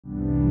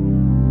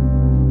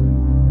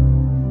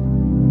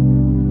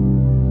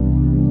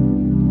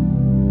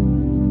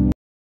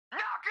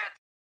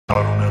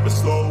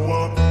slow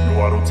up,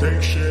 no I don't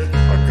take shit.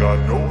 I got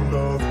no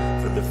love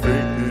for the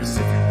fakeness.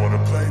 If you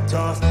wanna play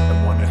tough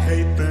and wanna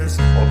hate this,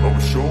 I'll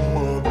always show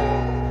up.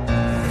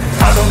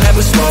 I don't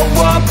ever slow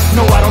up,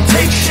 no I don't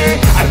take shit.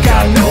 I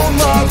got no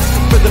love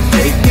for the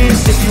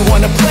fakeness. If you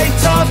wanna play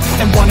tough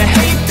and wanna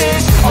hate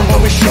this, I'll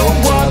always show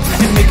up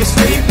and make a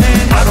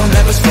statement. I don't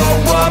ever slow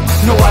up,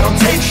 no I don't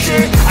take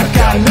shit. I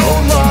got no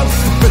love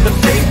for the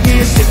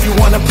fakeness. If you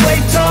wanna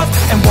play tough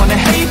and wanna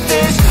hate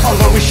this,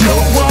 I'll always show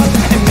up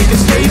and make a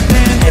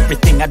statement.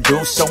 Everything I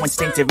do so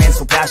instinctive and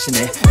so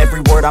passionate.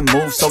 Every word I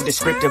move so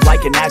descriptive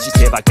like an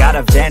adjective. I got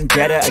a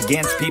vendetta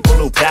against people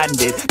who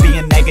patented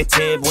being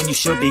negative when you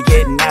should be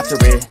getting after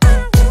it.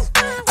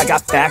 I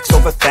got facts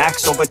over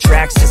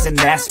tracks, isn't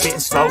that? Spitting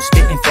slow,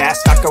 spitting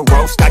fast, I could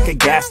roast, I could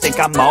gas. Think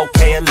I'm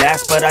okay at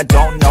last, but I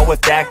don't know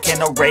if that can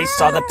erase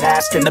all the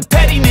past. And the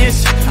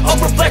pettiness, a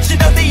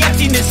reflection of the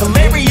emptiness.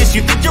 Hilarious,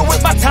 you think you're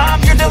worth my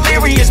time, you're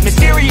delirious.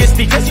 Mysterious,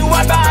 because you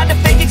hide behind a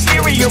fake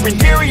exterior.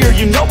 Inferior,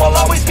 you know I'll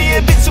always be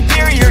a bit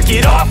superior.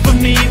 Get off of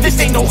me, this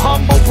ain't no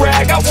humble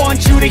brag. I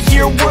want you to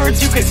hear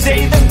words, you can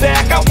say them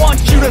back. I want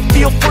you to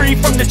feel free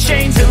from the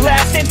chains at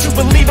last, and to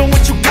believe in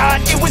what you got,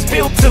 it was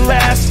built to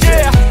last,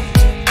 yeah.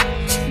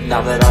 Now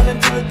that I've been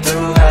put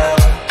through hell,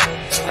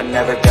 I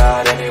never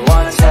got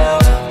anyone's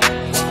help.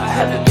 I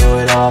had to do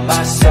it all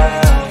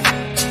myself.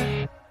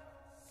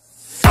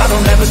 I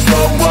don't ever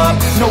slow up,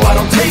 no I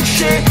don't take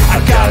shit.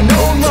 I got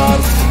no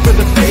love for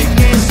the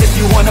fakeness. If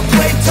you wanna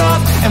play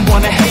tough and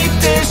wanna hate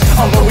this,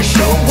 I'll always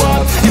show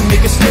up and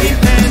make a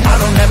statement. I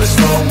don't ever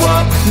slow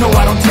up, no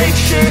I don't take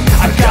shit.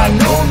 I got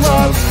no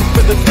love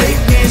for the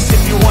fakeness.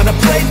 If you wanna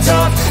play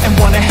tough and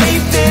wanna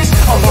hate this,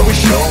 I'll always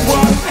show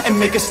up and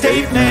make a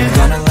statement.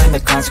 Gonna learn the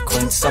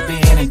consequence of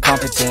being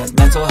incompetent.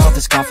 Mental health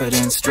is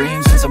confidence,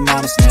 dreams and some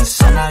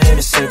modestness. I'm not here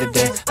to save the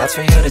day, that's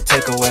for you to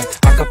take away.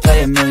 I could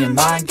play a million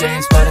mind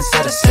games, but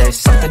instead I say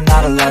something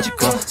not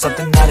illogical,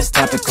 something that is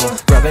topical.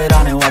 Rub it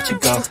on and watch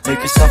it go, make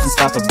yourself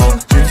unstoppable.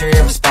 Dreams are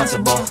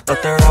irresponsible,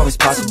 but they're always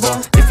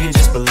possible. If you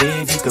just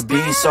believe, you could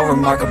be so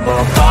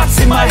remarkable. Thoughts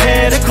in my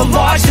head, a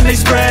collage and they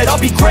spread. I'll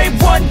be great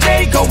one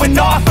day, going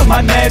off of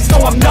my meds.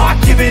 No, I'm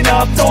not giving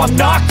up, no, I'm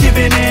not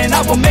giving in.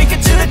 I will make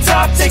it to the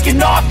top,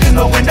 taking off in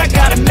the wind. I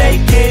gotta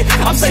make it,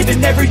 I'm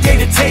saving every day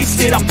to taste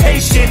it. I'm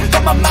patient,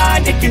 but my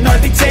mind, it can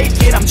hardly take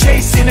it. I'm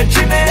chasing a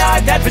dream that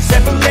I've had for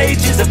several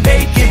ages. A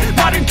vacant,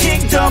 modern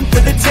kingdom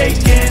for the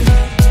taking.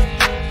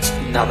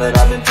 Now that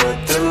I've been put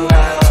through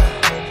hell,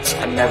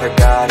 I never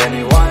got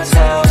anyone's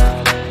help.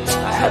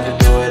 I had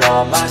to do it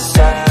all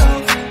myself.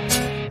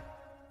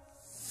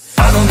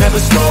 I don't ever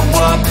slow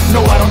up,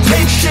 no I don't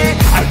take shit.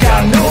 I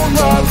got no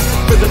love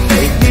for the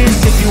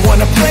fakeness. If you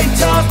wanna play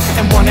tough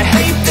and wanna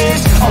hate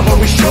this, I'll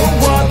always show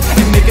up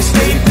and make a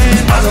statement.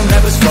 I don't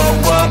ever slow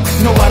up,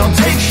 no I don't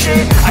take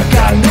shit. I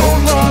got no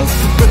love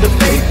for the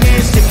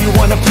fakeness. If you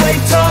wanna play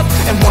tough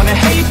and wanna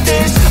hate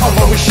this, I'll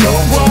always show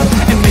up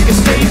and make a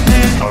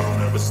statement. I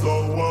don't ever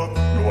slow up,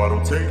 no I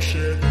don't take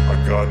shit. I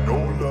got no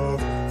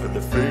love for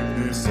the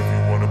fakeness. If you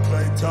wanna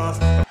play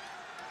tough.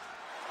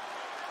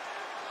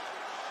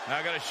 Now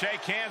going to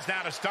shake hands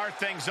now to start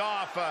things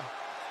off.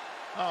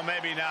 Oh,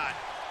 maybe not.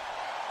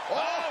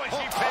 Oh, and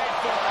she paid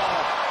for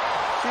it.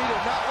 She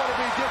did not want to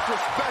be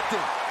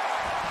disrespected.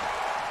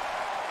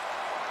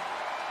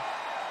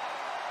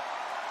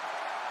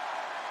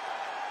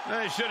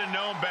 They should have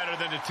known better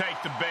than to take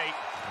the bait.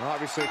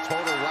 Obviously,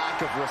 total lack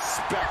of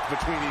respect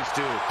between these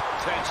two.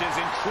 Tension's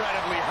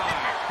incredibly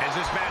high. As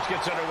this match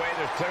gets underway,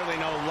 there's clearly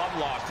no love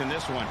lost in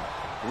this one.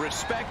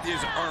 Respect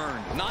is earned,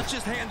 not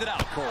just handed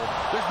out, Cole.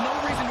 There's no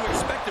reason to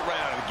expect it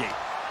right out of the gate.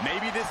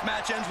 Maybe this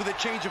match ends with a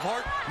change of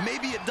heart,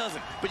 maybe it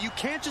doesn't. But you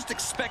can't just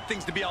expect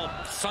things to be all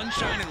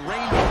sunshine and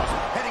rainbows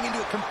heading into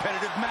a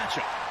competitive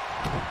matchup.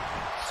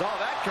 Saw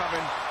that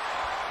coming.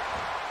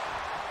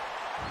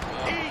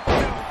 Eat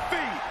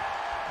defeat!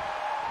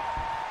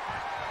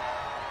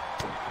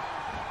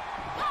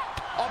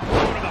 Up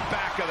to the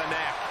back of the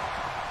neck.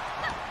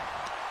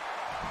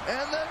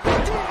 And the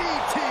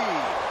DDT!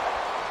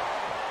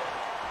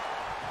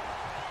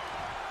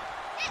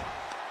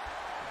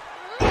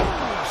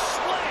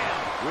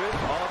 With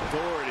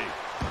authority.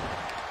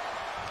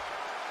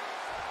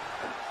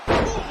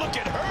 Ooh, look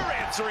at her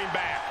answering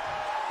back.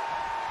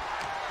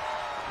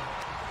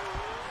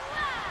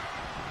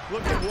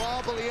 Looking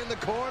wobbly in the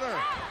corner.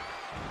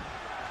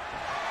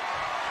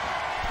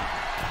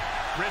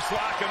 Wrist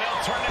lock, and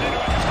they'll turn it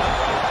into a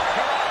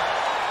cover.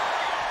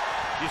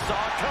 You saw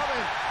it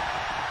coming.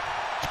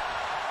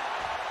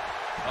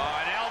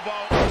 An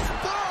elbow.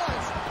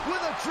 Spurs with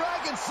a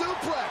dragon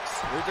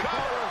suplex. Here's the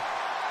cover.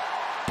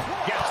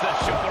 Gets the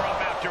shoulder up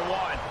after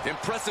one.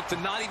 Impressive to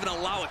not even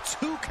allow a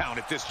 2 count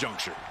at this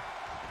juncture.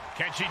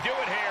 Can she do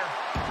it here?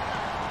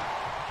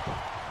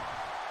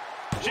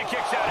 She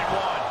kicks out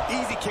at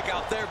 1. Easy kick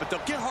out there, but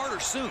they'll get harder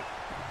soon.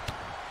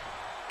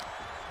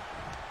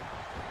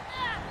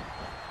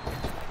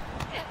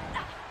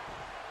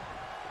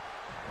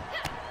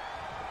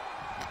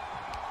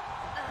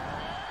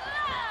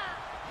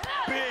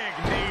 Big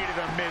knee to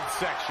the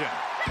midsection.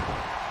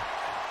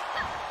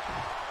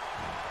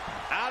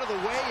 Out out of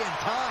the way in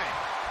time.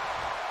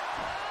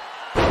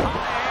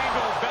 High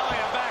angle belly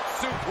and back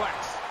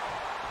suplex.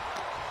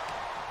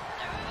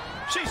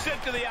 She's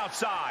sent to the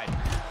outside.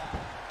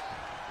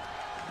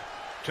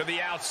 To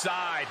the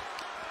outside.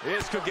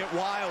 This could get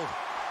wild.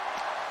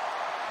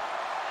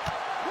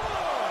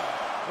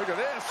 Whoa. Look at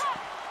this.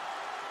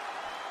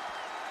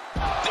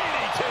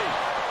 DDT.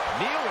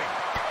 Kneeling.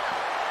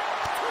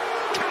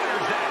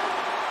 Counters that.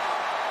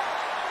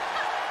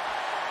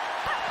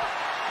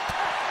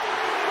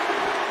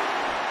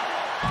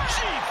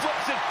 She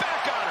flips it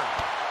back on her.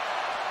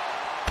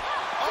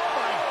 Oh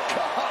my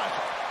God.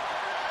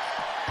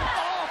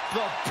 Off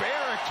the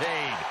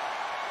barricade.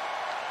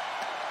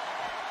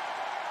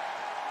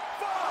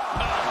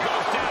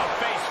 Goes down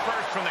face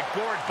first from the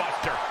gourd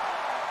buster.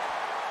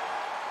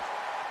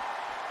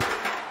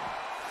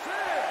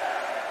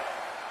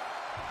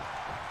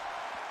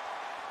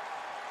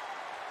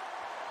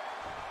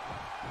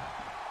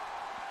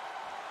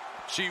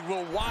 She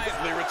will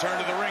wisely return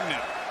to the ring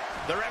now.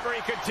 The referee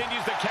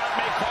continues the count,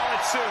 may call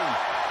it soon.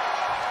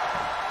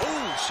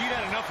 Ooh, she'd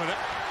had enough of it.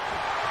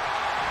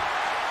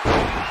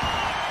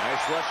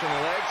 Nice left from the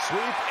leg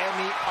sweep and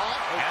the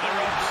off. And the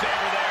rope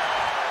saver there.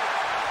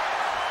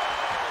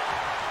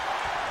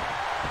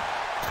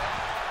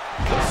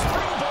 The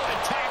springboard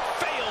attack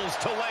fails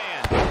to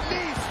land.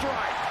 Knee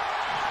strike.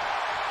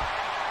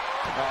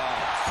 Oh,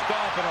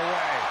 stomping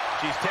away.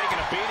 She's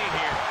taking a beating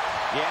here.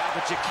 Yeah,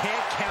 but you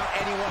can't count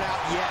anyone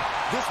out yet.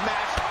 This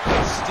match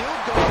is still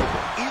going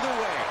either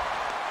way.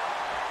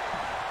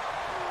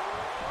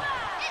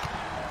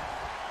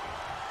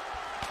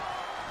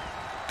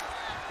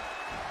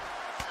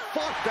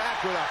 Fought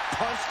back with a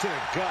punch to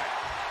the gut.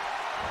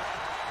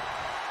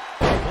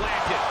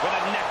 Planted with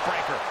a neck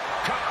breaker.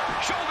 Cover.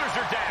 Shoulders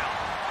are down.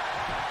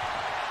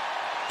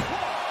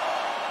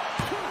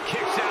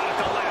 Kicks out at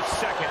the last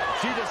second.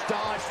 She just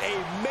dodged a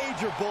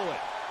major bullet.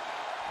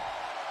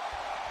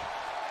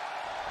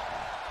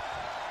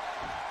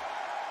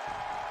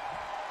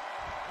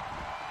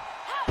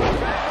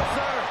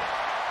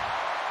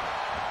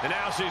 And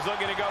now she's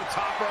looking to go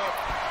top rope.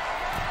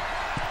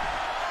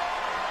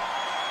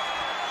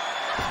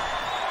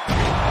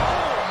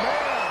 Oh,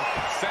 man.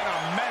 Sent a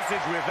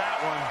message with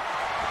that one.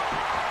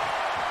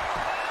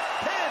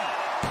 Pin.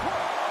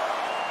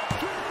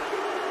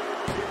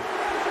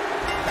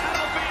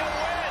 That'll be a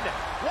win.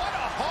 What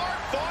a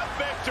hard-fought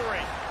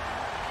victory.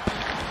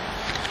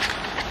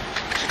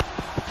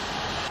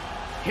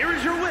 Here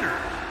is your winner,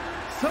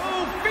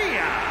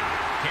 Sophia.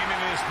 Came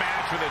into this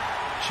match with a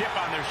chip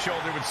on their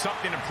shoulder with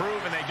something to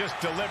prove, and they just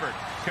delivered.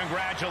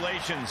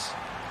 Congratulations.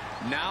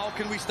 Now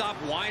can we stop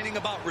whining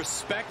about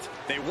respect?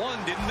 They won,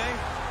 didn't they?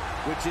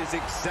 Which is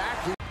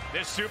exactly...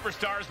 This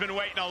superstar's been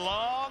waiting a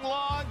long,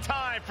 long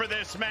time for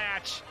this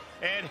match.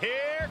 And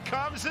here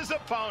comes his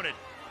opponent.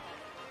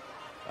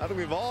 I think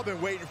we've all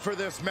been waiting for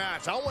this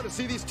match. I want to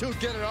see these two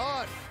get it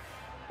on.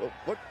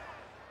 What?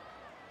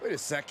 Wait a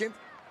second.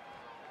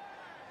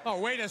 Oh,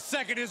 wait a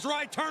second. His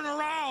right turn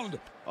around.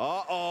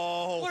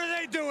 Uh-oh. What are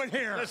they doing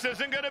here? This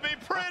isn't going to be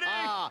pretty.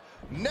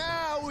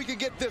 Now we can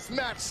get this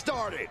match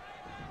started.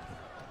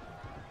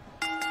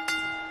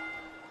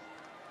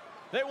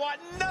 They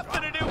want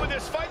nothing to do with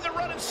this fight. They're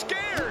running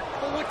scared.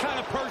 Well, what kind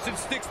of person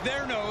sticks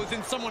their nose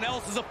in someone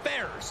else's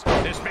affairs?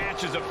 This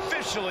match is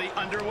officially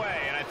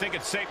underway, and I think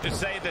it's safe to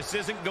say this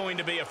isn't going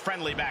to be a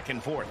friendly back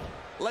and forth.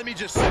 Let me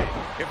just say,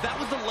 if that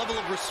was the level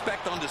of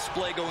respect on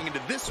display going into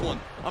this one,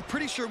 I'm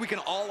pretty sure we can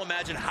all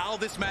imagine how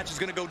this match is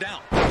going to go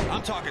down.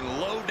 I'm talking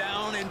low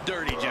down and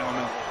dirty,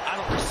 gentlemen. I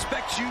don't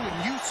respect you,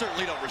 and you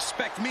certainly don't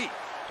respect me.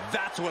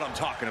 That's what I'm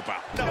talking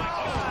about. Oh,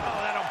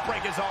 that'll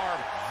break his arm.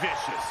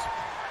 Vicious.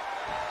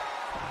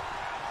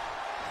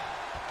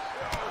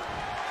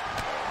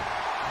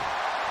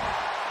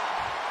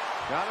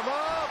 Got him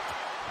up.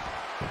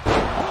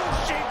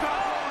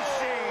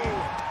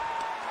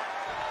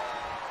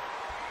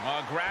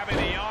 Grabbing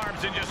the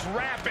arms and just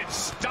rapid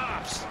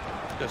stomps.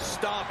 Just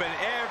stomping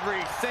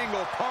every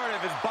single part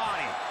of his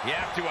body. You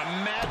have to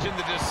imagine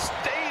the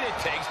disdain it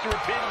takes to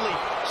repeatedly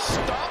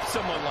stomp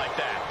someone like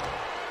that.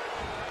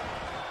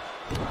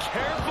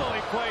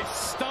 Carefully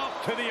placed stomp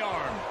to the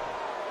arm.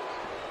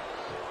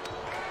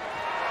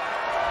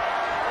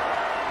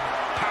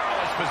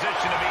 Powerless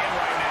position to be in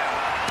right now.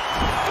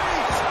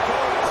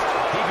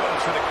 He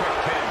goes for the quick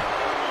pin.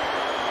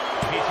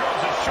 He throws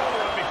his shoulder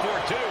up before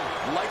two.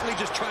 Likely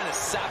just trying to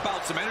sap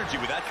out some energy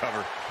with that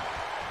cover.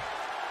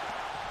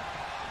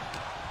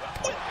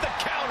 With the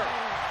counter.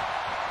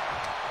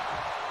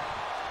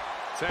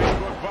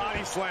 Textbook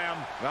body slam.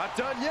 Not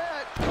done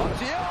yet. Off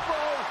the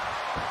elbow.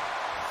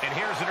 And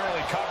here's an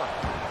early cover.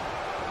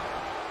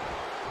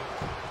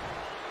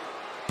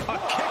 A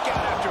kick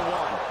out after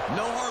one.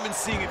 No harm in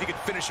seeing if he could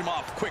finish him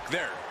off quick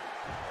there.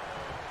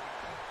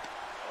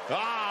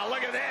 Ah,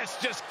 look at this.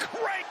 Just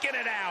cranking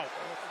it out.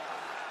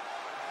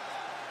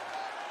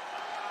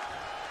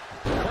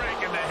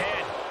 Cranking the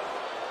head.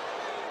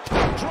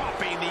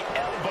 Dropping the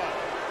elbow.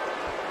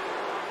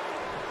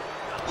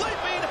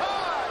 Leaping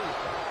high.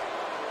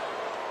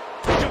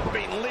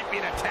 Jumping, leaping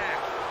attack.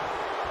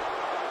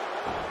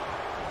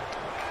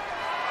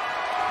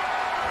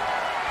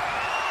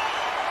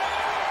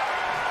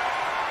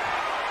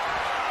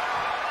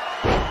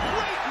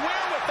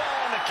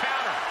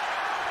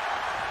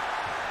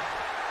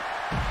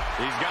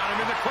 He's got him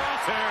in the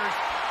crosshairs.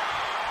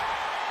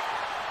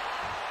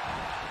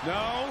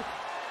 No.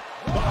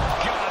 Oh,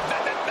 God,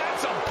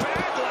 that's a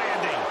bad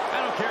landing. I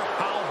don't care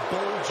how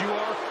bold you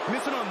are.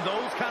 Missing on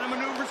those kind of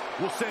maneuvers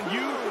will send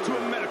you to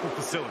a medical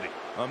facility.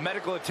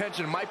 Medical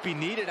attention might be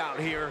needed out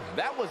here.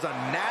 That was a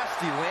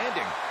nasty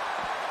landing.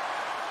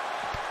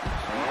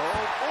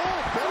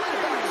 Oh, belly to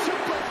back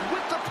suplex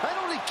with the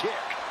penalty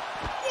kick.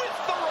 With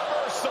the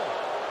reversal.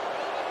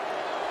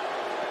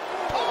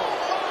 Oh,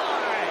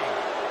 my.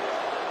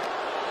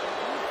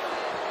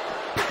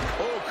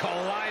 Oh,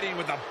 colliding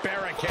with the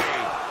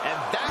barricade. And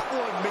that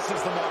one misses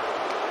the mark.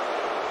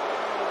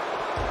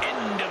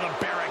 Into the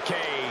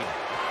barricade.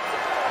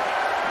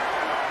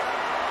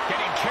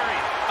 Getting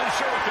carried.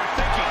 Unsure what they're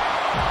thinking.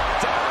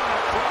 Down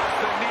across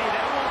the knee.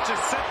 That won't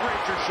just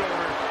separate your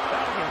shoulder.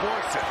 That'll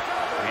divorce it.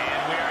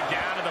 And we are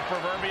down to the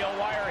proverbial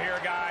wire here,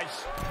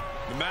 guys.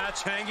 The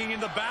match hanging in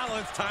the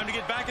balance. Time to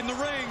get back in the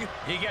ring.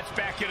 He gets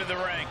back into the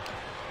ring.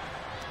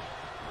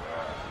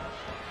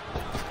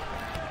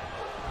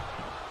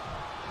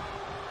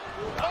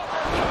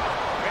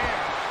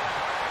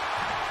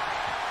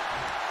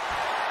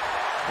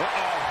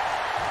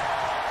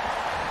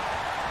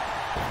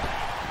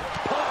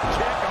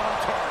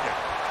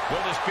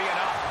 Be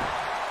enough.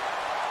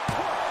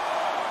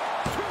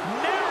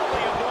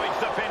 Narrowly avoids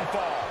the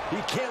pinfall. He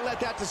can't let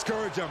that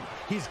discourage him.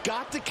 He's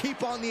got to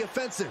keep on the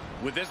offensive.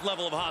 With this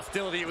level of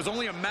hostility, it was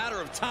only a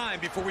matter of time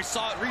before we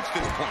saw it reach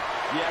this point.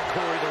 Yeah,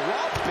 Corey, the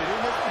raw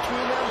bitterness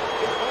between them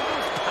is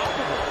almost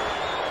palpable.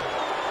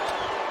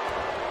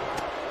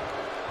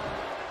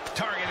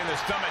 Targeting the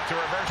stomach to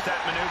reverse that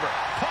maneuver.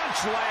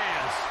 Punch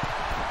lands.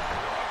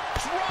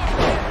 Drop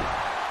it.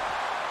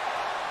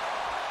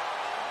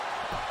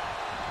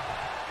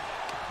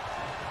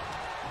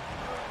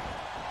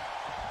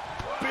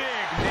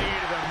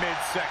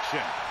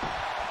 Midsection.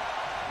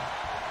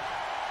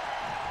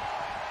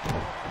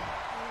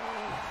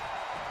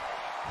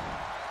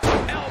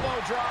 Elbow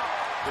drop.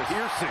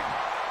 Piercing.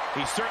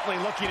 He's certainly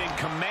looking in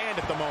command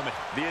at the moment.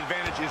 The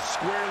advantage is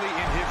squarely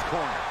in his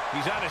corner.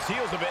 He's on his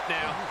heels a bit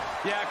now.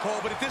 Yeah, Cole,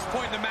 but at this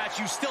point in the match,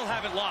 you still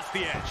haven't lost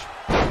the edge.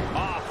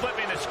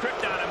 Flipping the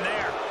script on him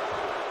there.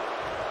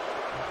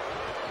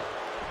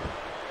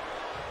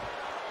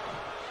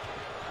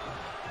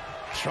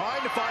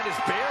 Trying to find his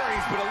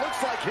bearings, but it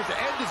looks like his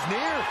end is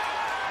near.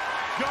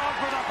 Going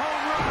for the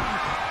home run.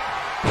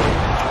 Oh,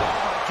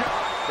 my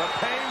God. The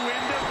pay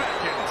window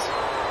beckons.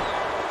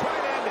 Try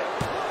to end it.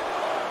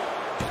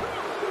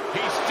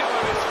 He's still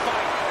in this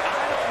fight.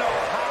 I don't know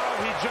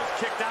how he just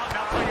kicked out.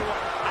 Now, I'll tell you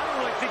what, I don't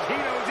really think he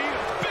knows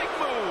either. Big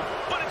move,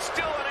 but it's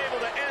still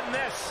unable to end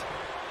this.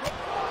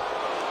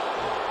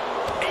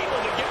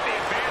 Able to get the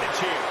advantage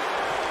here.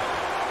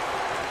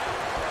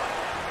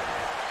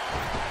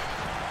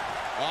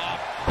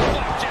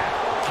 Blackjack.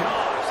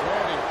 Gosh,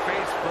 landing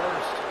face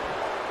first.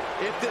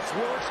 If this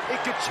works, it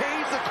could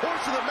change the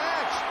course of the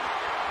match.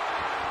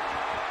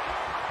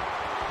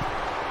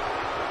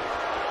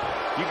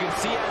 You can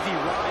see as he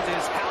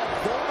rises how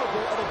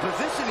vulnerable of a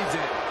position he's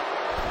in.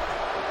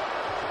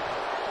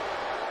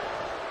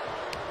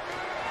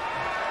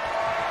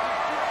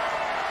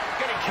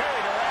 Getting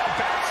carried around,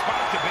 bad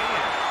spot to be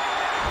in.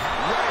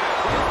 Right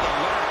across the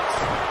legs.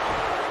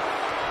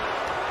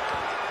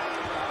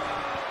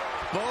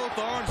 Both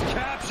arms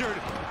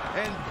captured,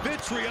 and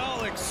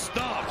vitriolic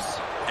stops.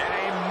 And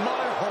a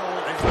mud hole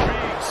is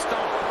being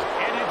stomped.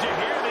 And did you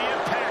hear the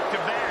impact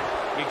of that?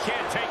 You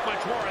can't take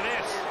much more of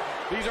this.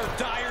 These are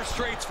dire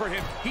straits for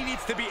him. He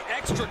needs to be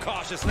extra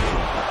cautious now.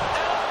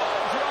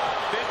 Elbow drop.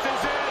 This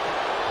is it.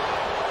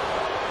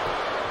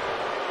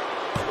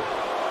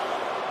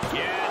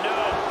 Yeah, no,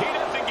 he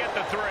doesn't get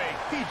the three.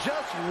 He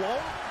just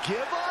won't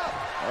give up.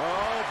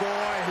 Oh,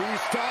 boy, he's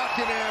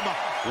stalking him.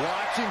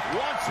 Watching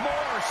once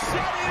more,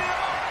 setting it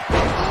up.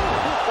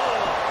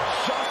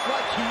 Just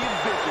like he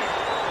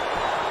envisioned.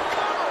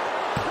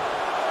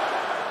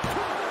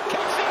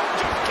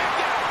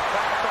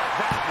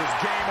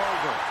 Game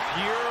over.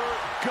 Pure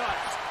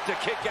guts to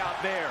kick out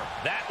there.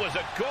 That was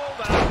a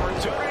golden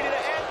opportunity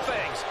to end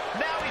things.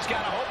 Now he's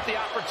got to hope the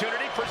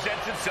opportunity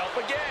presents itself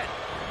again.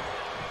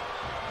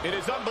 It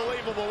is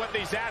unbelievable what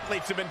these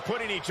athletes have been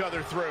putting each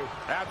other through.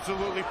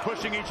 Absolutely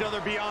pushing each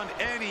other beyond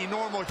any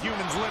normal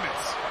human's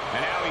limits.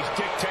 And now he's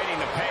dictating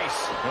the pace.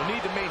 He'll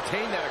need to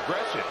maintain that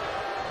aggression.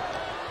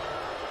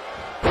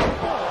 The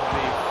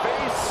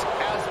face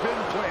has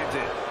been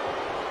planted.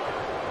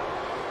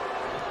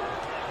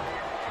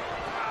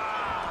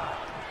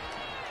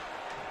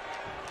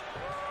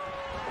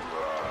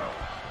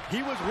 He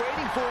was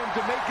waiting for him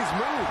to make his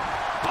move.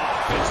 Oh,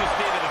 vicious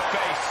knee to the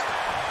face.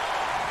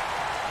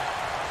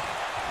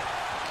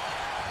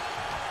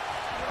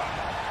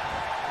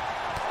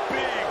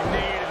 Big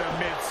knee to the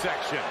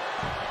midsection.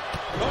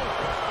 Oh,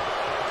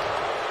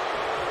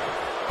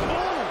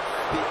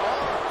 the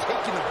arm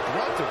taking the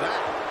brunt of that.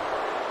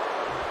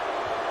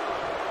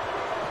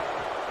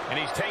 And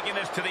he's taking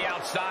this to the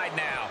outside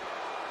now.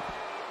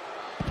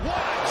 What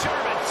a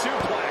German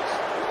suplex.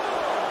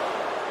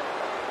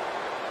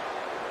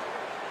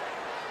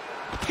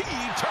 He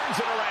turns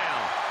it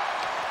around.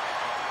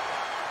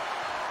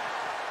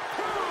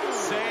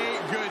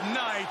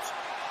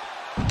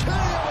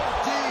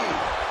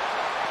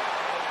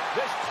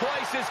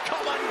 has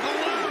come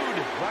unglued.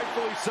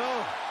 Rightfully so.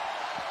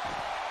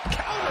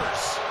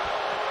 Counters.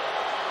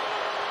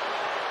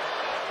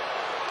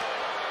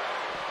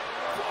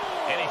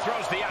 And he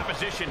throws the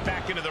opposition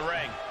back into the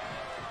ring.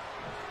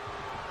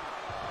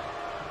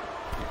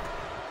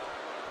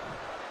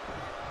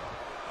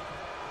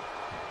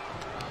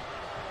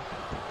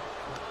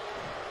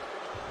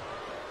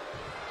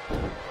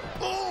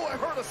 Oh, I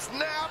heard a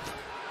snap.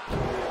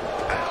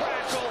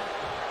 Crackle.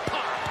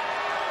 Pop.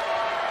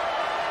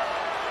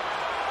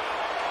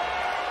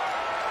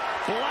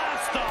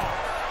 Blast off.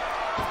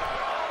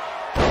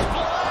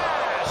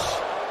 Splash.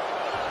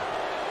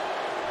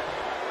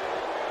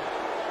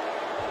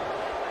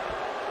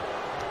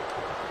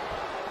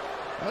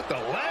 What the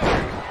leg?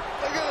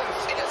 Look at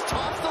this. He just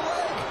tossed the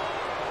leg.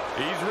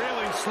 He's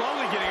reeling,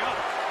 slowly getting up.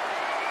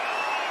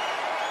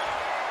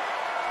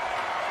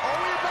 Are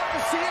we about to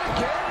see it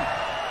again?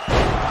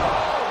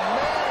 Oh,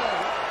 man.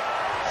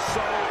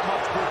 So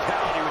much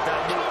brutality with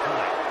that move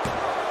tonight.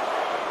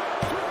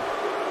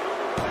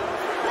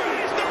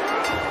 He's the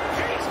roof.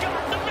 He's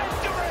got the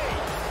victory.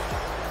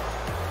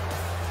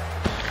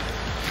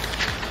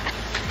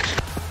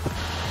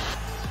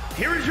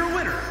 Here is your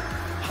winner,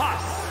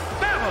 Haas,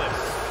 Babos.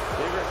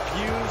 They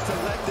refuse to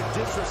let the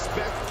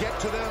disrespect get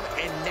to them,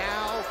 and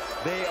now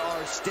they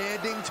are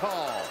standing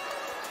tall.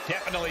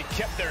 Definitely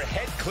kept their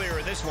head clear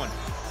in this one.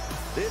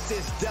 This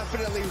is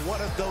definitely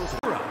one of those.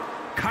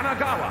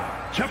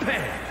 Kanagawa,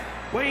 Japan,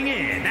 weighing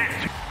in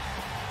at...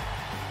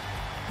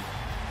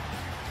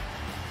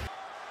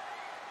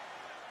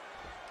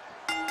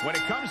 When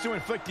it comes to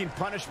inflicting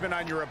punishment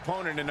on your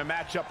opponent in a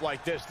matchup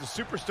like this, the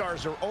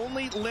superstars are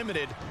only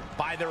limited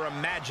by their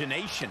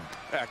imagination.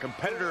 A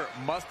competitor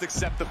must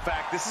accept the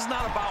fact this is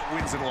not about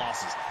wins and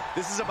losses.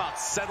 This is about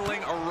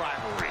settling a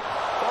rivalry.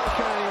 Ball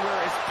count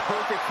anywhere is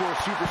perfect for a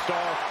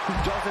superstar who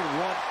doesn't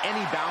want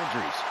any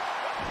boundaries.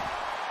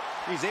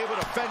 He's able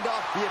to fend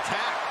off the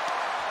attack.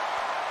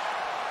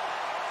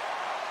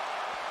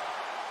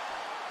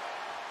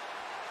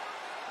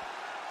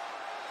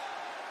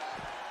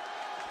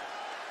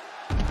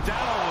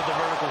 Down with the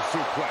vertical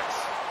suplex.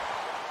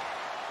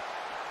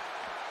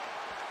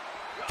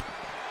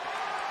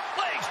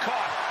 Legs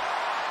caught.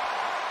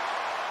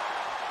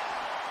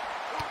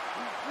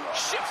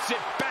 Shifts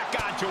it back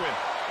onto him.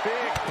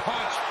 Big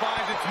punch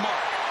finds its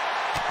mark.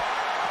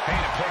 Paint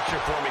a picture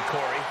for me,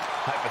 Corey.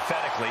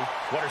 Hypothetically,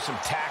 what are some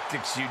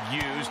tactics you'd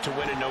use to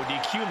win a no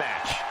DQ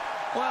match?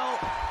 Well,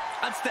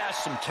 I'd stash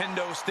some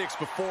kendo sticks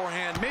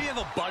beforehand. Maybe have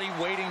a buddy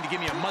waiting to give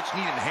me a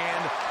much-needed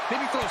hand.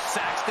 Maybe throw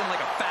Saxton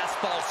like a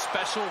fastball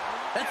special.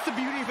 That's the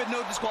beauty of a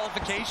no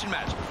disqualification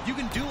match. You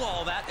can do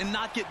all that and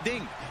not get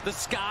dinged. The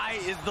sky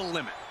is the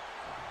limit.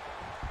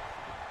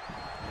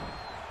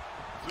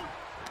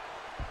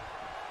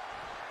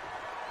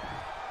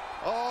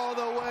 All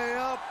the way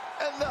up,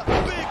 and the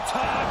Big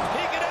time.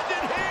 He can end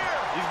it here.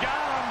 He's got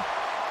him.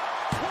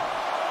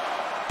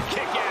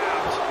 Kick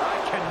out. I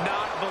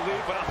cannot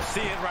believe what I'm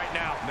seeing right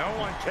now. No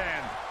one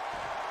can.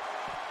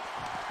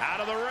 Out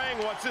of the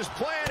ring. What's his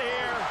plan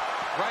here?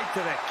 Right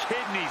to the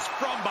kidneys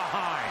from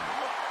behind.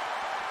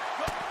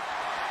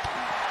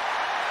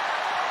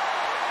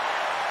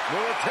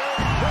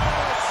 military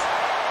press.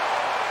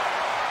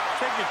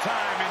 Take your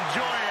time.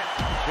 Enjoy it.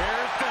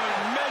 There's the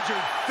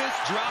measured fist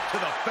drop to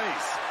the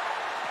face.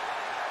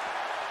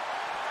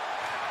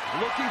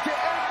 Looking to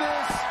end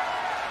this.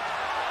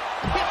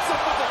 Hits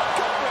him with a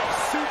double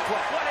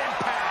suplex. What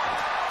impact.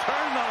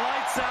 Turn the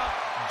lights out.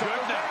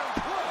 Good night.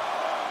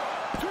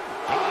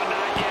 Oh,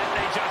 not yet.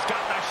 They just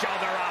got the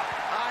shoulder up.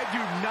 I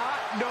do not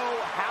know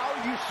how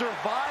you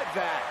survive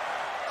that.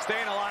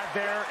 Staying alive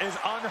there is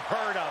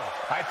unheard of.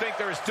 I think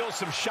there is still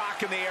some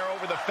shock in the air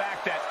over the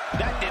fact that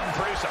that didn't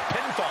produce a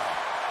pinfall.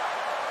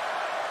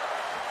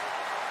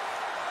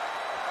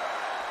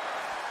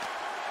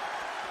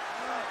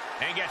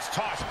 And gets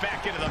tossed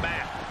back into the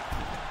mat.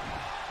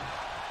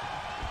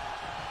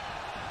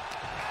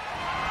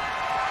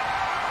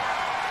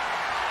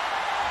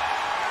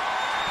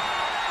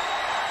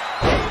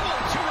 Able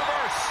to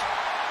reverse.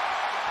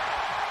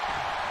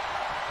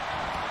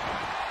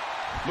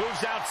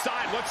 Moves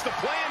outside. What's the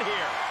plan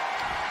here?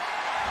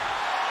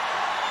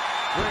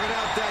 Bringing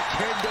out that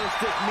kendo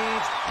stick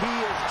means he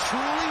is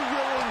truly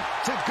willing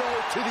to go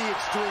to the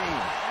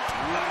extreme.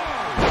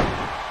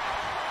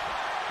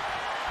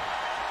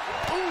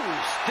 Ooh,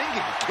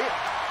 stinging kick.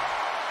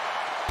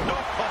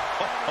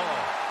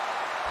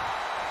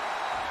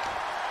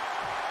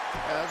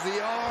 As the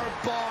arm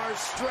bars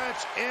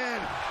stretch in.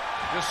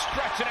 Just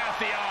stretching out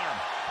the arm.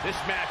 This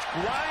match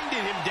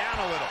grinded him down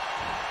a little.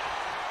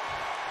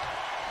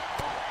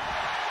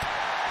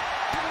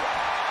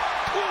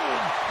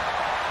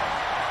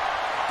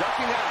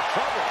 Ducking out of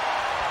trouble.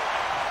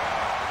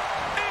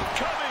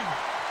 Incoming!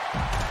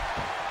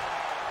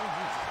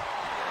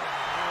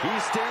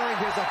 He's staring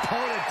his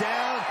opponent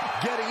down,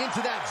 getting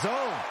into that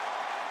zone.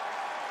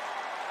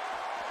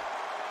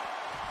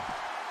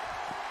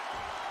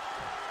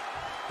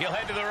 He'll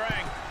head to the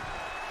ring.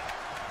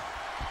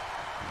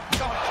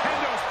 Oh,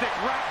 kendo stick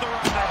wrapped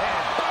around the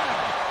head.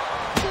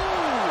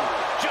 Boom!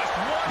 Just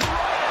one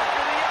right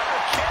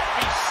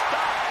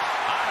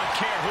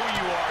don't care who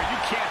you are. You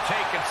can't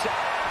take it. Oh,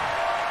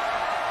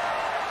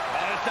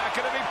 it's not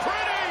going to be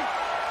pretty.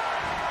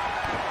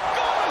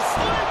 Go to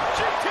sleep,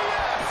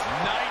 GTS.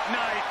 Night,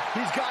 night.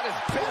 He's got his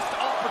best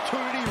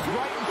opportunity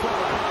right in front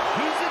of him.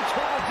 He's in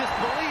total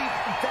disbelief.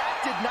 That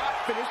did not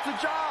finish the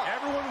job.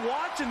 Everyone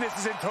watching this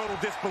is in total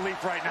disbelief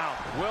right now.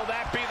 Will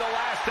that be the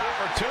last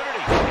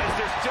opportunity? Is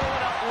there still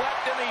enough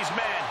left in these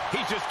men?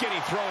 He's just getting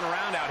thrown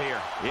around out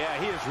here. Yeah,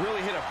 he has really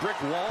hit a brick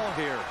wall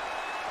here.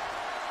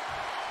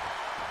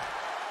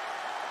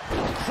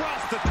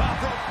 Cross the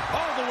top rope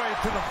all the way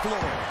to the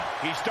floor.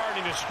 He's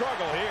starting to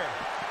struggle here.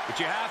 But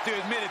you have to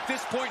admit, at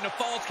this point in a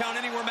Falls Count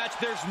Anywhere match,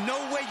 there's no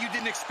way you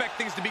didn't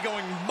expect things to be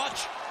going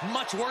much,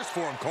 much worse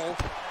for him, Cole.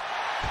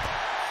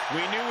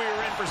 We knew we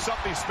were in for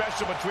something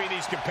special between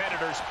these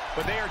competitors,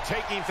 but they are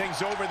taking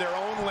things over their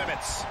own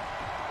limits.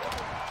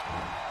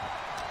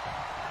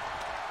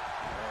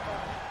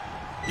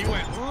 He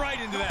went right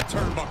into that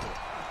turnbuckle.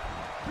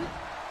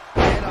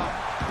 And a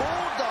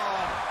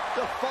bulldog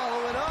to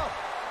follow it up.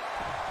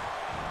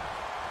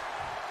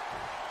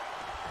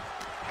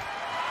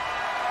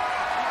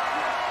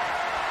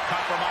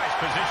 Compromised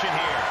position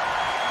here.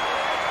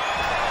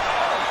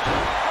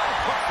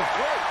 Across the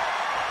throat.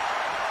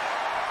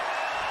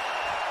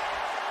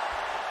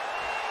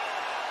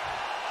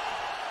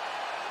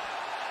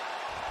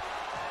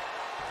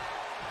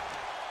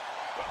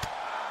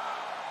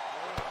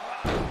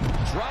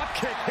 Drop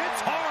kick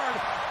hits hard,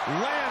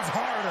 lands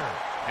harder.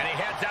 And he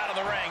heads out of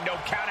the ring. No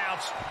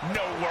countouts,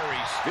 no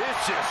worries.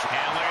 Vicious.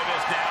 And look at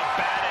this now.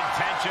 Bad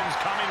intentions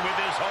coming with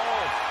this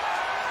hold.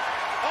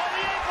 Oh,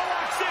 the ankle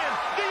locks in.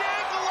 The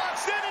ankle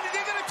locks in, and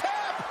he's going to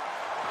tap.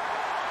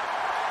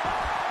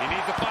 He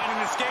needs to find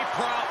an escape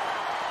route.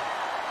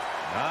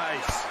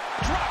 Nice.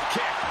 Drop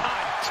kick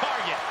on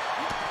target.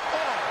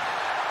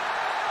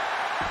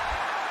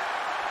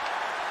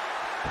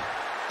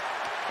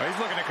 Oh, he's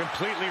looking to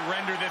completely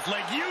render this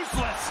leg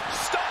useless.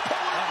 Stop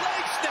pulling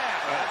leg snap.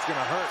 That's going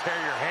to hurt. Tear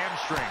your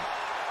hamstring.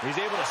 He's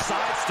able to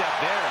sidestep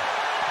there.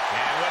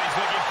 And what he's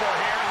looking for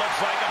here looks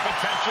like a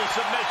potential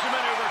submission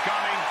maneuver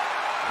coming.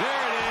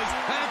 There it is.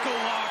 Ankle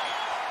lock.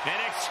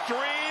 An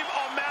extreme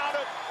amount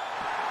of...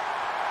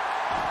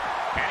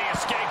 And he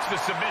escapes the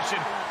submission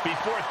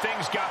before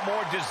things got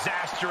more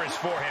disastrous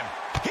for him.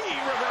 He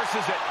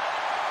reverses it.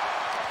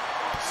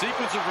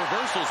 Sequence of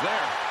reversals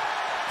there.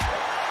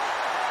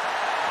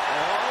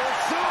 Oh,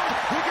 soon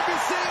we could be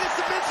seeing a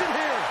submission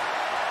here.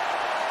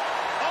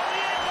 Oh,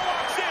 the ankle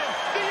locks in.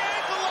 The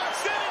ankle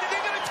locks in, and is he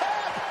going to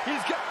tap?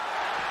 He's got...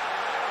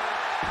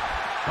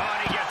 Oh,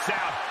 and he gets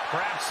out.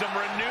 Perhaps some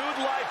renewed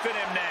life in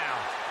him now.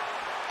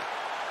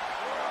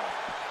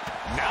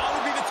 Now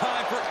would be the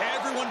time for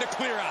everyone to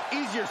clear out.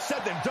 Easier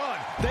said than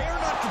done. They are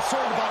not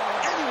concerned about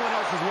anyone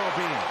else's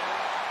well-being.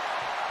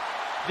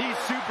 These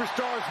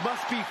superstars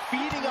must be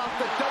feeding off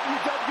the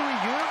WWE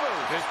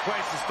Universe. This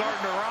place is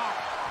starting to rock.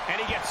 And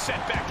he gets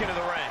sent back into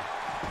the ring.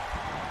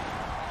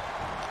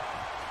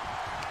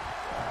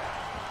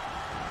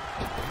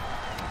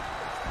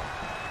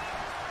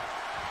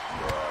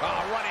 Oh,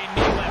 running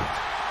knee lift.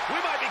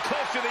 We might be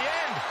close to the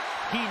end.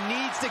 He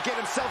needs to get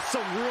himself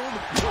some room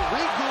to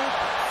regroup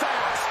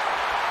fast.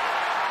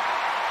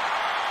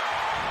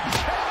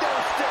 Kendo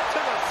stick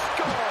to the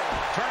skull.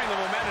 Turning the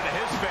momentum to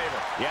his favor.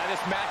 Yeah,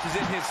 this match is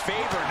in his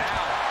favor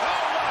now.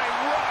 Oh, my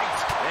right.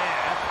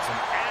 Man,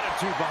 some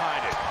attitude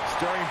behind it.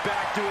 Stirring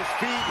back to his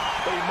feet,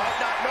 but he might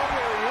not know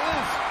where he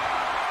is.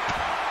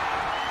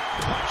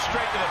 Punch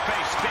straight to the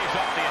face, stays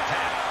off the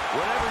attack.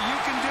 Whatever you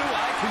can do,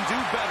 I can do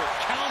better.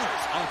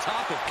 Counters on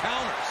top of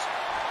counters.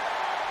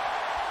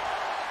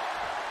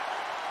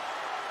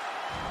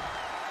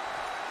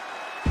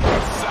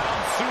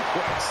 Sound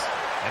suplex.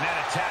 And that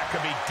attack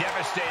could be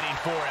devastating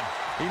for him.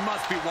 He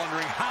must be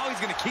wondering how he's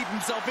going to keep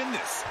himself in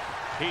this.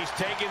 He's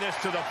taking this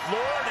to the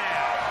floor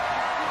now.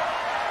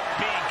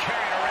 Being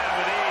carried around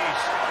with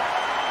ease.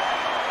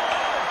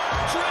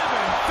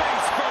 Driven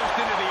face first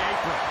into the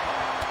apron.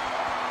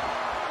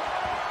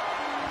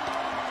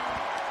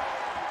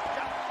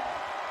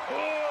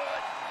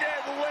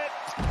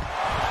 Deadlift.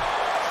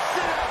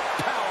 Sit-up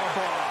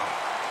powerbomb.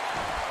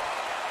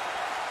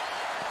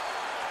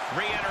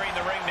 Re-entering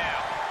the ring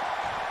now.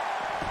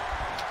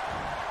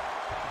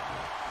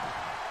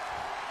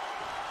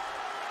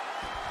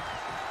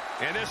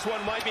 And this one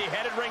might be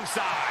headed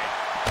ringside.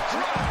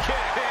 Drop kick.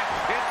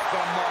 Hits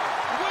the mark.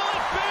 Will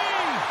it be?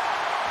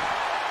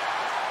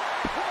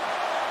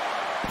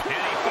 And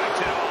he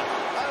fights it off.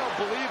 I don't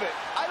believe it.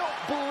 I don't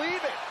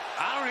believe it.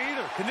 I don't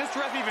either. Can this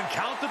ref even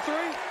count the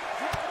three?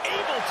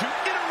 Able to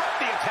interrupt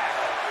the attack.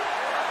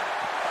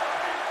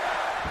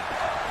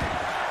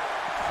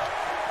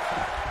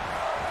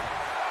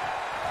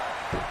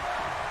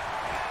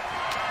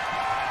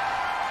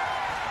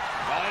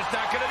 Well, it's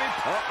not going to be...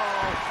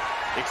 Uh-oh.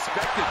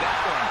 Expected that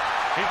one.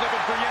 He's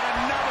looking for yet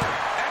another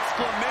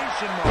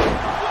exclamation mark.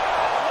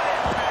 Whoa, what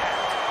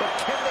impact! But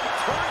can they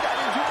turn that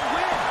into a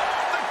win?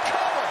 The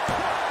cover.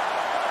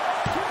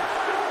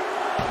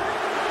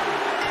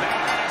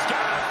 That has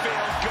got to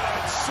feel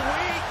good.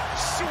 Sweet,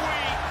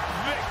 sweet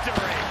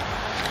victory.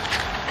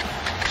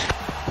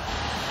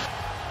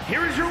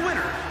 here is your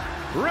winner,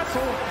 Bryan.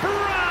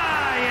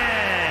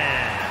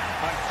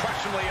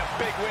 Unquestionably a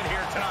big win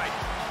here tonight.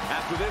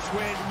 After this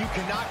win, you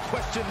cannot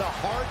question the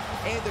heart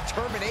and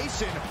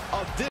determination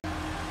of this.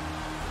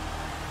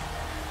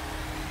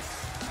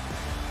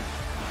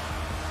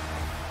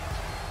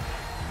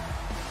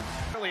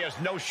 Really has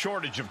no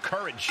shortage of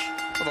courage.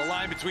 Well, the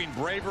line between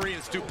bravery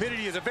and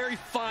stupidity is a very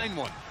fine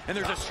one, and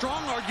there's a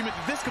strong argument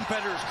that this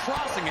competitor is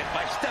crossing it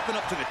by stepping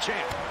up to the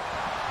champ.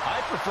 I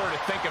prefer to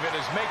think of it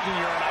as making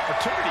your own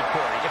opportunity,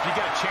 Corey. If you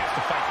get a chance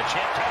to fight the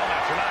champ title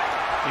match tonight,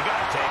 you got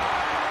to take it.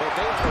 But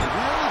they are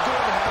really going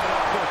to have an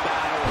uphill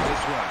battle in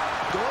this one.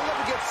 Going up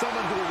against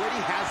someone who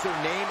already has their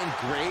name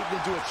engraved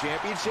into a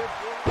championship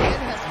and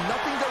has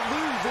nothing to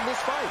lose in this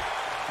fight.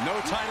 No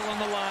title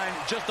on the line,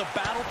 just a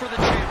battle for the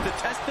champ to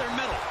test their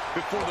mettle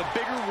before the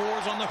bigger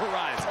wars on the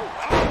horizon.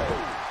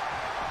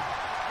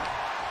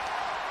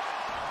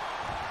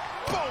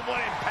 Boom,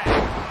 what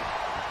impact.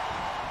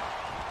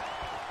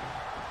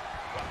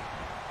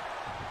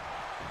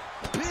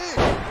 Big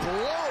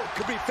blow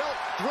could be felt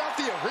throughout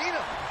the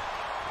arena.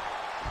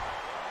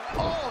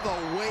 All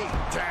the way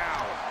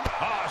down.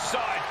 Oh,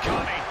 saw it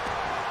coming.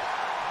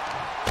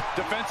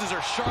 Defenses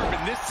are sharp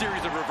in this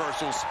series of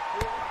reversals.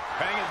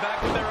 Bang it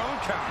back with their own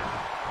counter.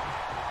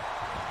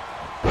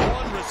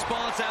 One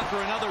response after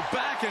another.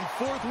 Back and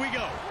forth we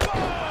go.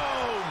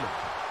 Boom!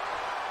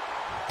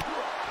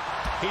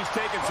 He's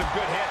taking some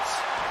good hits.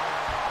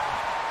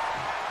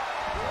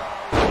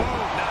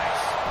 Boom,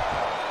 nice.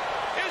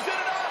 Is it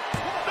enough?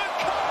 The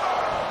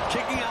cover!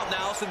 Kicking out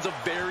now sends a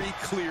very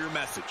clear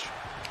message.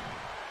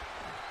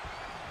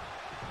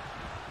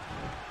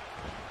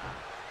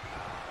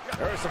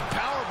 There's some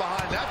power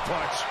behind that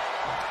punch.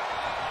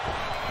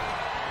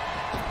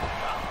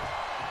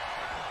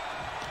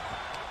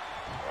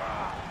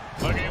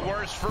 Looking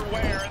worse for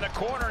wear in the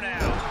corner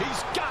now.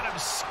 He's got him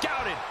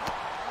scouted.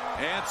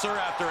 Answer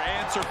after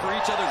answer for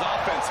each other's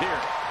offense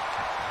here.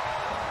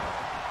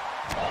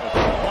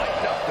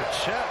 Lighten up the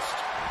chest.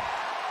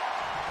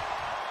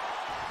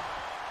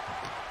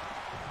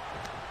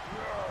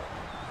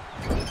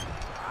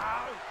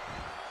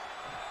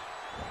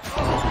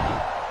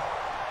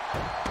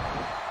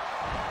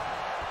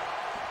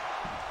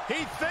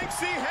 He thinks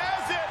he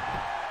has it.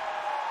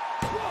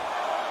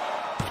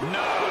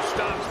 No,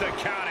 stops the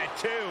count at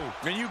 2.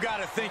 And you got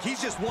to think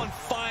he's just one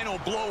final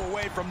blow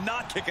away from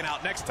not kicking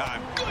out next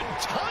time. Good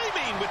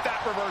timing with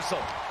that reversal.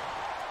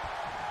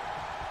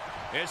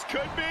 This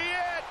could be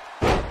it.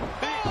 Oh,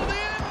 the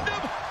end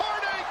of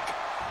heartache.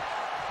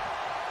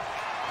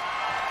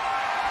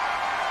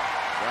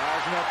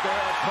 Rising up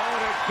their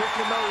opponent,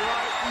 picking the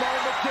right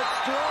moment to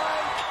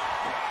strike.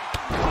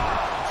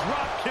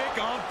 Drop kick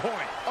on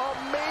point.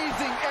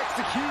 Amazing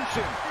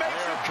execution.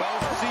 They're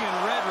both seeing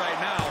red right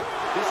now.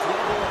 This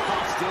level of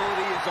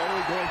hostility is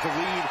only going to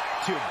lead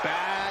to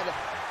bad,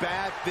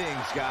 bad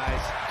things, guys.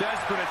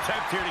 Desperate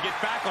attempt here to get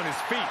back on his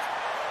feet.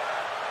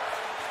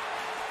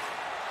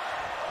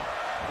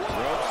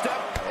 Rope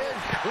step.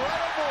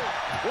 Incredible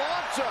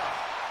plancha.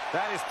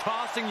 That is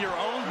tossing your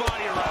own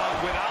body around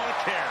without a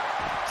care.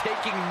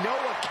 Taking no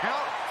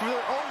account for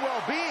their own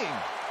well-being.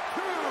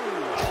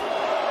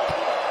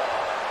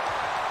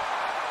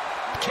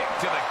 Kick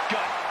to the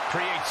gut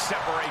creates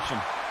separation.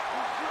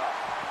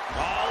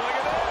 Oh, look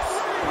at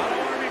this. I don't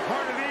want to be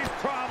part of these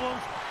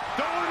problems.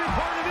 Don't want to be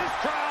part of this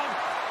crowd.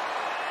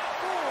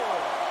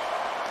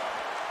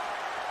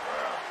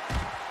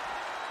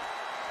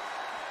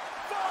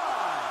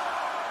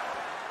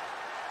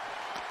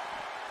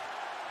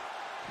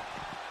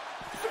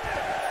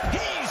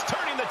 He's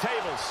turning the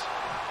tables.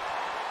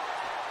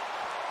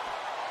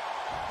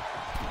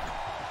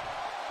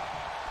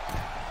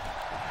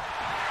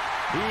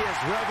 He is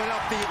revving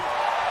up the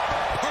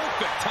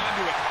Perfect time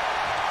to it.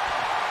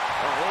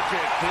 Oh, look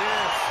at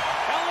this.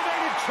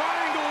 Elevated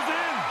triangles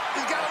in.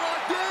 He's got it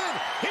locked in.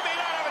 He may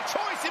not have a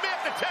choice. He may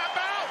have to tap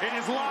out. It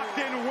is locked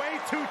in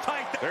way too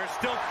tight. There's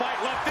still fight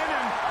left in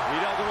him. He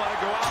doesn't want to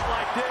go out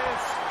like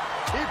this.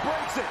 He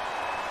breaks it.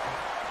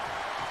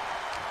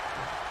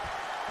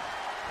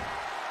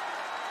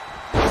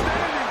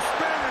 Standing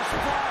Spanish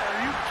fly.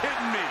 Are you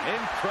kidding me?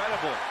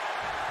 Incredible.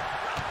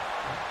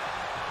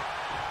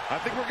 I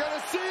think we're going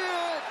to see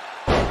it.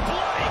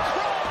 Bloody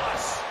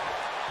cross.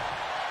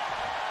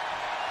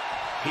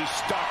 He's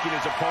stalking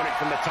his opponent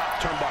from the top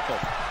turnbuckle.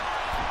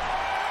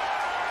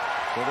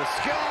 For the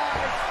sky.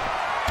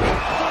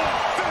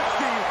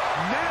 450.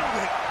 Nailed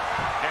it.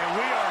 And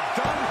we are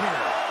done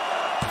here.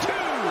 2.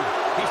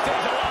 He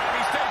stays alive.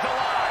 He stays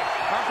alive.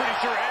 I'm pretty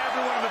sure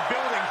everyone in the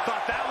building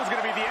thought that was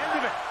going to be the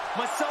end of it.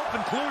 Myself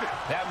included.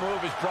 That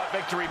move has brought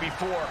victory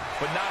before,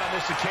 but not on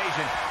this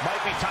occasion.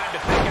 Might be time to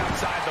think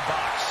outside the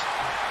box.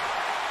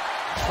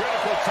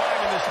 Critical time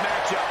in this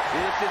matchup.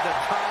 This is a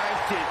time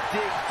to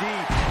dig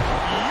deep.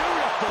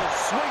 Beautiful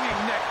swinging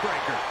neck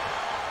breaker.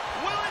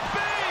 Will it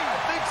be? I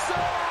think so.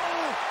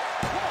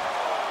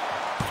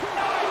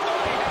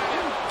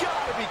 You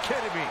gotta be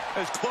kidding me.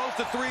 As close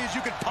to 3 as you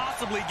could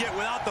possibly get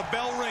without the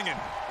bell ringing.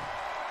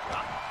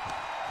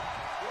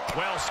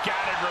 Well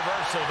scattered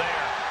reversal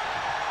there.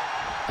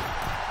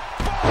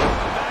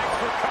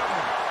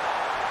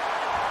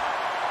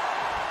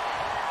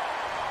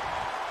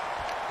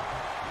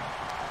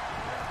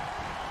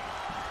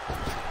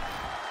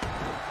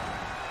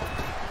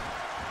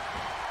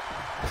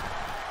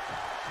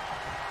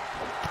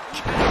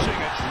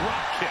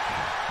 drop kick.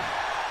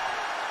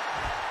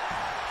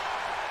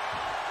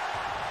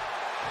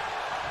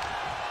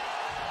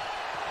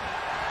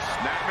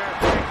 Snapmare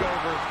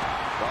takeover,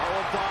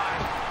 followed by.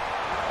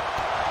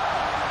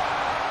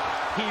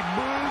 He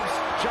moves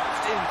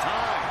just in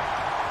time.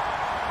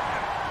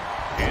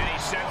 And he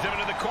sends him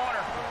into the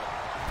corner.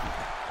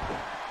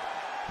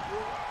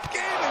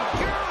 Game and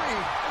Fury!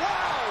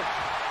 Wow!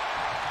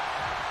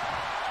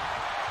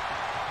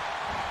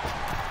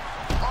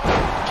 Oh,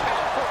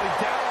 catapulting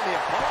down on the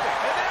opponent.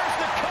 And there's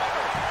the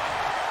cover.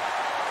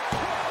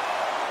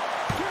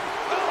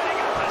 Oh, he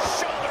got the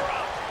shoulder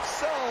up.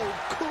 So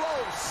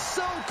close,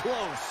 so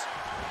close.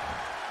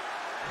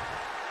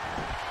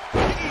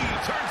 He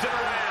turns it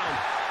around.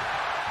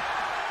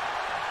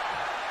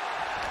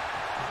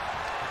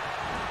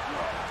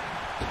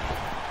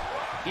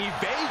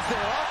 Evades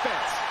their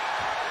offense.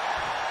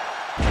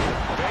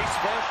 Face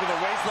first with a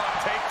waistlock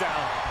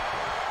takedown.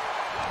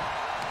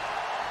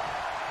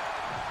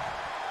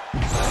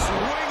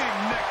 Swinging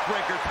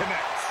neckbreaker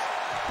connects.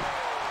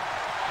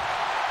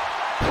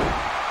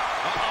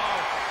 Uh-oh.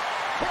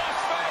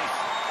 Crossface.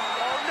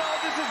 Oh, no,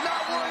 this is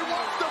not where he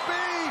wants to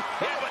be.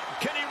 Yeah, but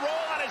can he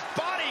roll on his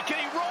body? Can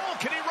he roll?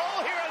 Can he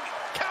roll here and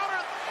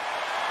counter?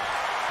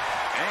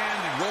 And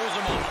he rolls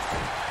him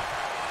off.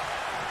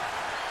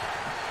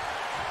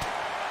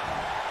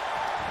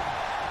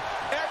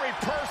 Every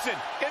person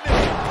in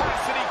this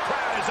capacity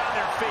crowd is on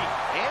their feet.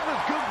 And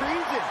with good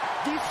reason.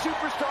 These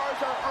superstars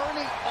are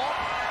earning all...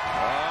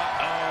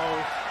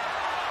 Uh-oh.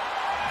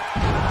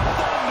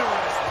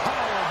 Thunderous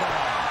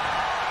powerbomb.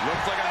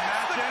 Looks like a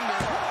match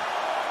ender.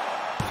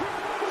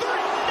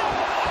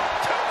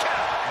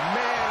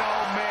 Man,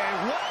 oh man,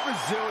 what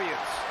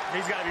resilience.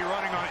 He's got to be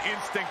running on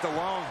instinct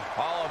alone.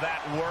 All of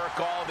that work,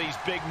 all these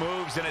big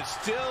moves, and it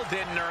still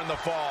didn't earn the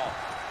fall.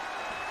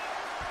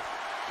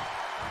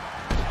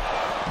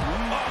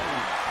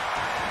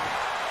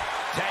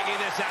 Tagging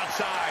this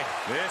outside.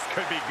 This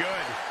could be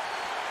good.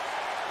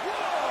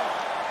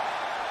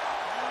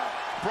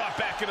 Brought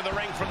back into the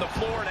ring from the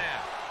floor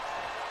now.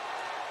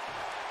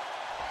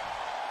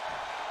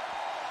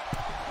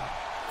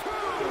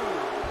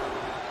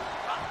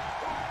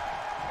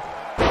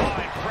 Oh,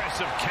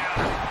 impressive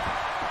counter.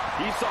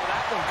 He saw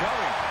that one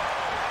coming.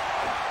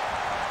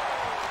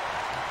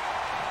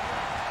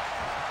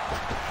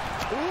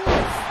 Ooh,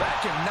 that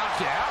can knock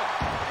you out.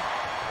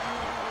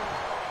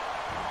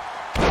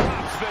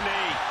 Drops the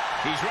knee.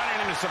 He's running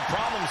into some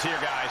problems here,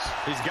 guys.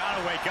 He's got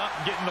to wake up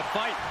and get in the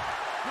fight.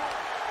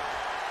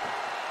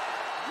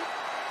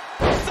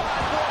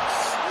 Sidewalk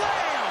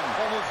slam!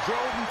 Almost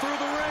drove him through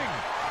the ring.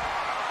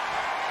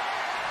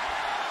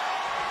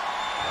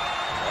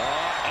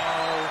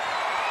 Uh-oh.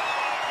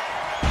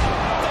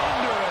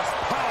 Thunderous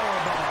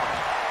powerbomb.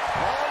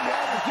 All you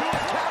have to do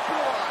is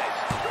capitalize.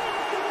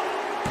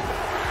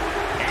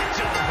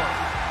 It's over.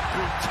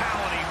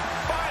 Brutality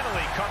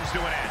finally comes to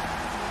an end.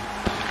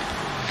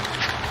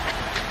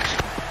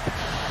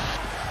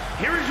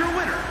 Here is your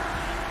winner,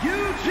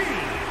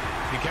 Eugene.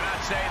 You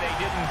cannot say they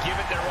didn't give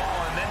it their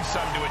all and then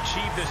some to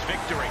achieve this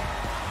victory.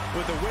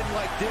 With a win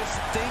like this,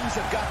 things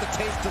have got to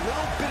taste a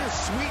little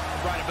bittersweet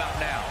right about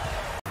now.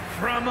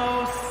 From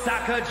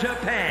Osaka,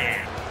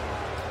 Japan.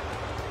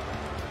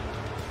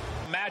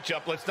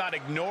 Matchup, let's not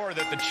ignore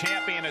that the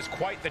champion has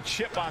quite the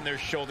chip on their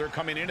shoulder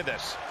coming into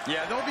this.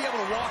 Yeah, they'll be able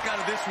to walk out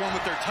of this one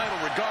with their title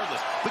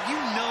regardless. But you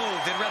know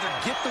they'd rather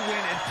get the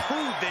win and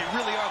prove they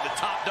really are the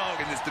top dog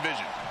in this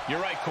division.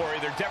 You're right, Corey.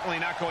 They're definitely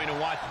not going to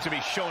want to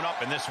be shown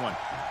up in this one.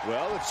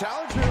 Well, the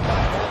challenger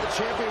might have the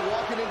champion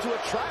walking into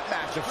a trap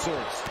match of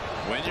sorts.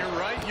 When you're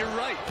right, you're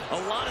right.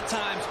 A lot of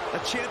times, a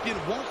champion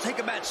won't take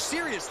a match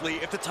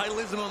seriously if the title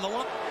isn't on the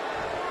line.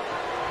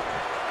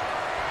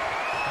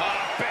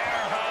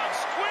 Bear hug,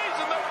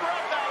 squeezing the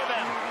breath out of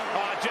them.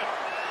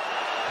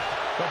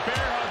 The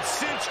bear hug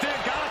cinched in.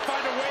 Got to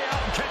find a way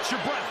out and catch your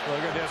breath.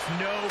 Look at this,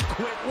 no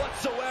quit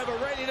whatsoever,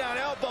 raining down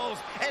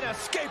elbows and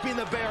escaping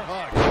the bear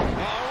hug.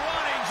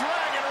 Running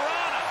Dragon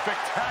Rana.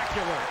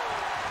 Spectacular.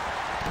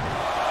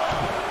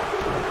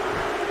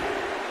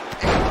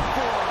 And the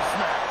forearm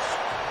smash.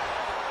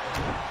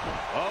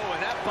 Oh,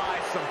 and that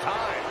buys some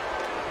time.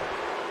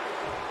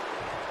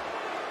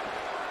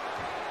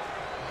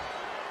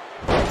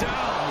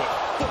 Down with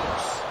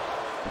force.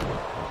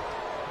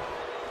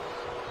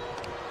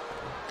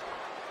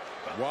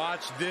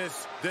 Watch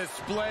this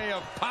display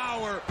of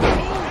power. Who's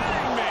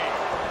hitting me?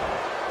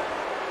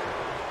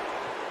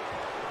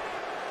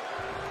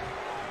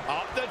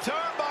 Up the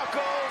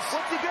turnbuckles.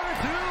 What's he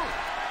gonna do?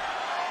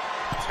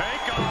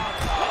 Take off.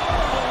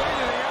 All the way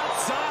to the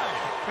outside.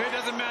 It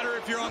doesn't matter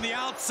if you're on the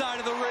outside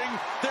of the ring.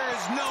 There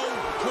is no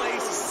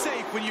place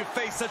safe when you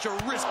face such a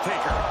risk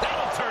taker.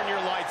 That'll turn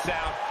your lights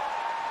out.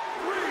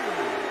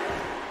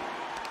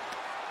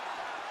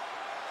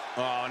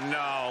 Oh,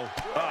 no.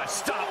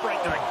 Stop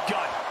right to the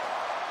gut.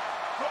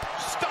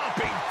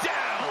 Stomping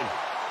down.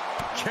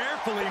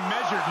 Carefully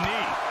measured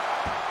knee.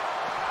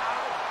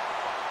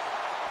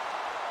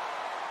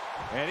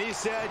 And he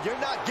said, you're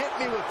not getting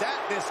me with that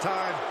this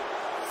time.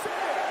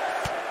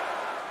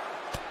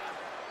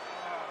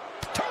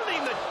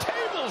 Turning the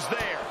goes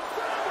there.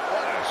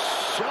 What a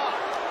shot.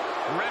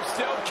 Ref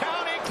still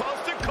counting, close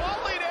to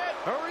calling it.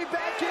 Hurry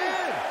back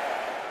in.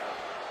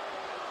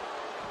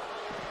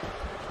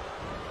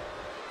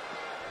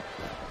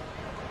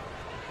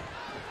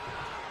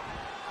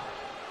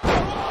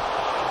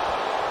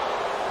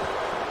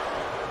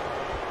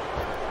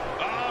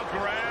 Oh,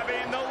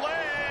 grabbing the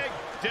leg.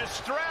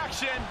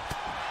 Distraction.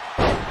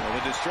 Well,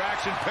 the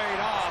distraction paid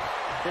off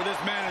for this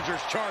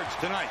manager's charge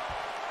tonight.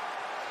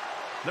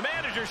 The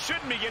manager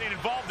shouldn't be getting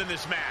involved in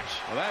this match.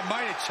 Well, that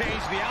might have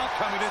changed the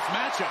outcome of this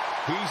matchup.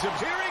 Here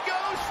he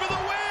goes for the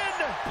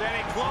win. Then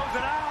he closes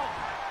it out.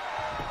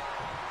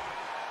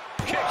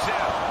 Kicks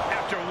out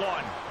after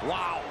one.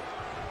 Wow.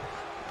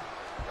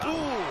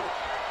 Ooh.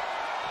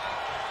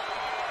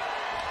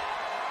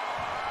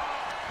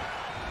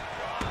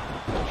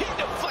 He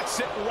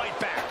deflects it right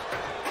back.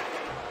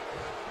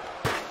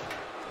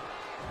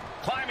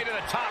 Climbing to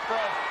the top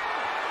rope.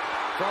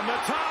 From the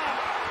top.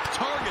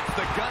 Targets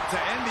the gut to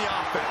end the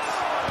offense.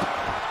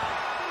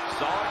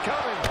 Saw it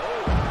coming.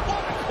 Oh,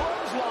 what a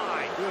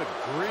clothesline. Good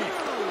grief.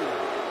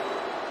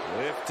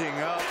 Lifting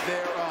up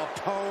their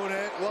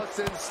opponent. What's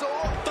in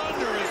store?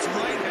 Thunderous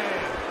right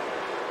hand.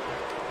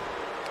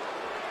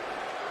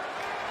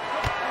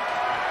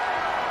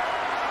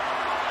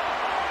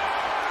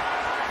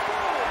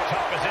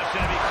 Tough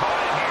position to be caught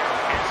in here.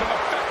 And some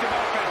effective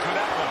offense with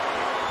that one.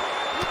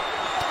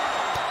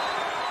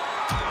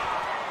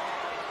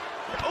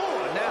 Oh,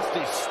 a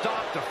nasty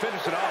stop to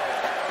finish it off.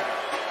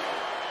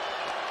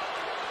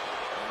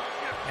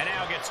 And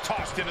now gets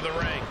tossed into the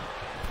ring.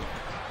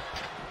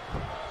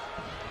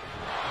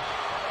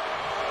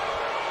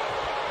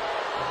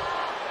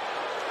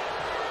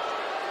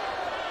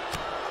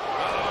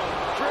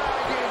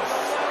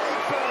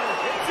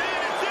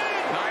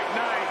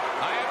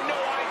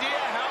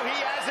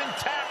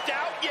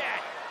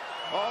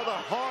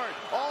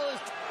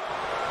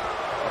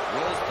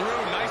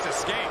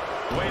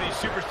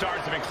 Superstars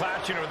have been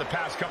clashing over the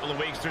past couple of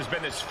weeks. There's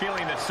been this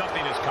feeling that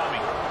something is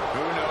coming.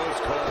 Who knows,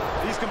 Cole?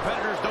 These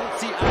competitors don't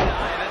see eye to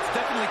eye. That's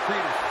definitely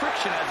created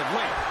friction as of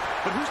late.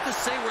 But who's to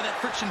say where that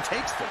friction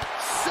takes them?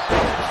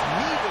 Savage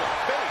knee to the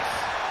face.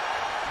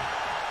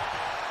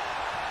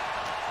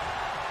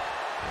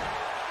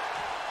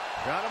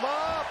 Got him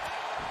up.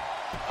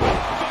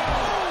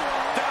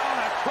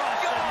 Down across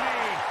the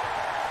knee.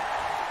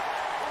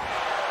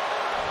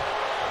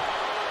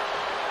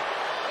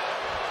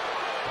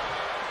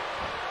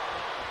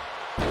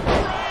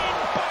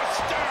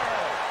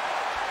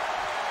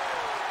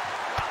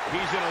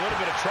 He's in a little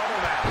bit of trouble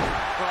now.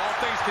 For all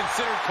things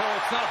considered, Cole,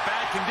 it's not a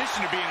bad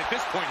condition to be in at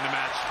this point in the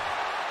match.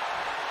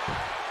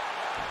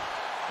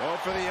 Go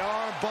for the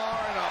arm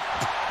bar and a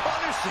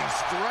punishing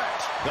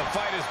stretch. The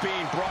fight is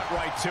being brought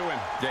right to him.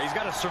 Yeah, he's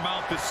got to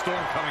surmount this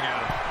storm coming at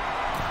him.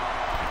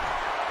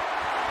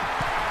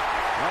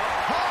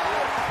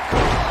 Body.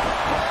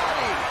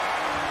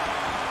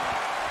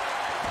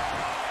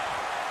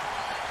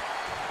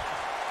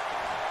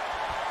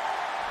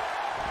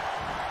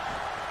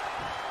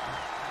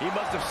 He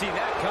must have seen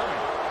that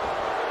coming.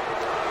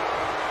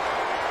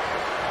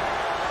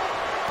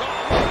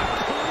 Oh, what a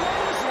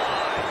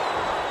clothesline!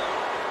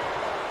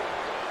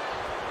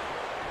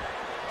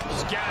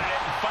 Scattered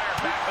it and fired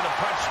back with a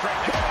punch straight.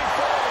 Going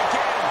forward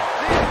again.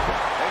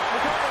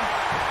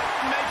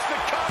 Makes the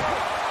cover.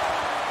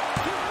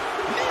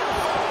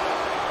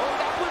 Oh,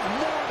 that was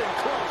more than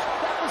close.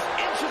 That was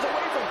inches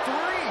away from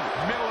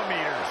 3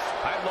 millimeters.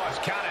 I've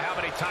lost count of how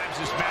many times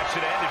this match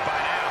should have ended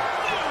by now.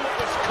 What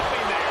was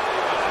coming there?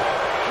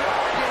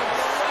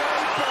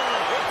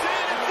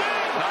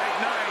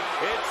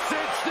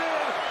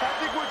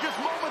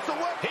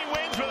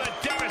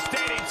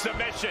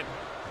 Submission.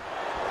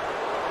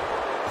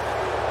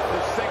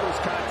 The singles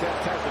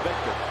contest has the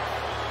victor.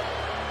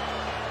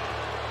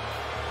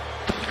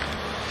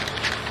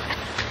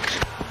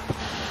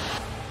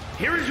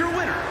 Here is your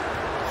winner,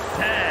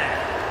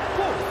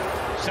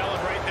 Seth.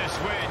 Celebrate this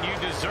win. You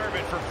deserve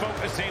it for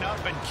focusing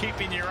up and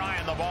keeping your eye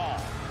on the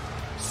ball.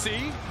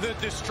 See? The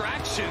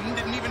distraction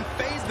didn't even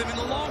faze them in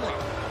the long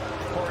run.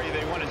 Corey,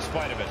 they won in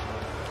spite of it.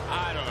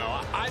 I don't know.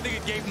 I think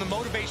it gave them the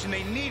motivation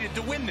they needed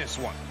to win this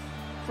one.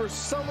 For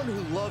someone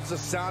who loves the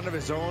sound of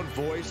his own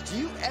voice, do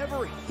you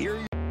ever hear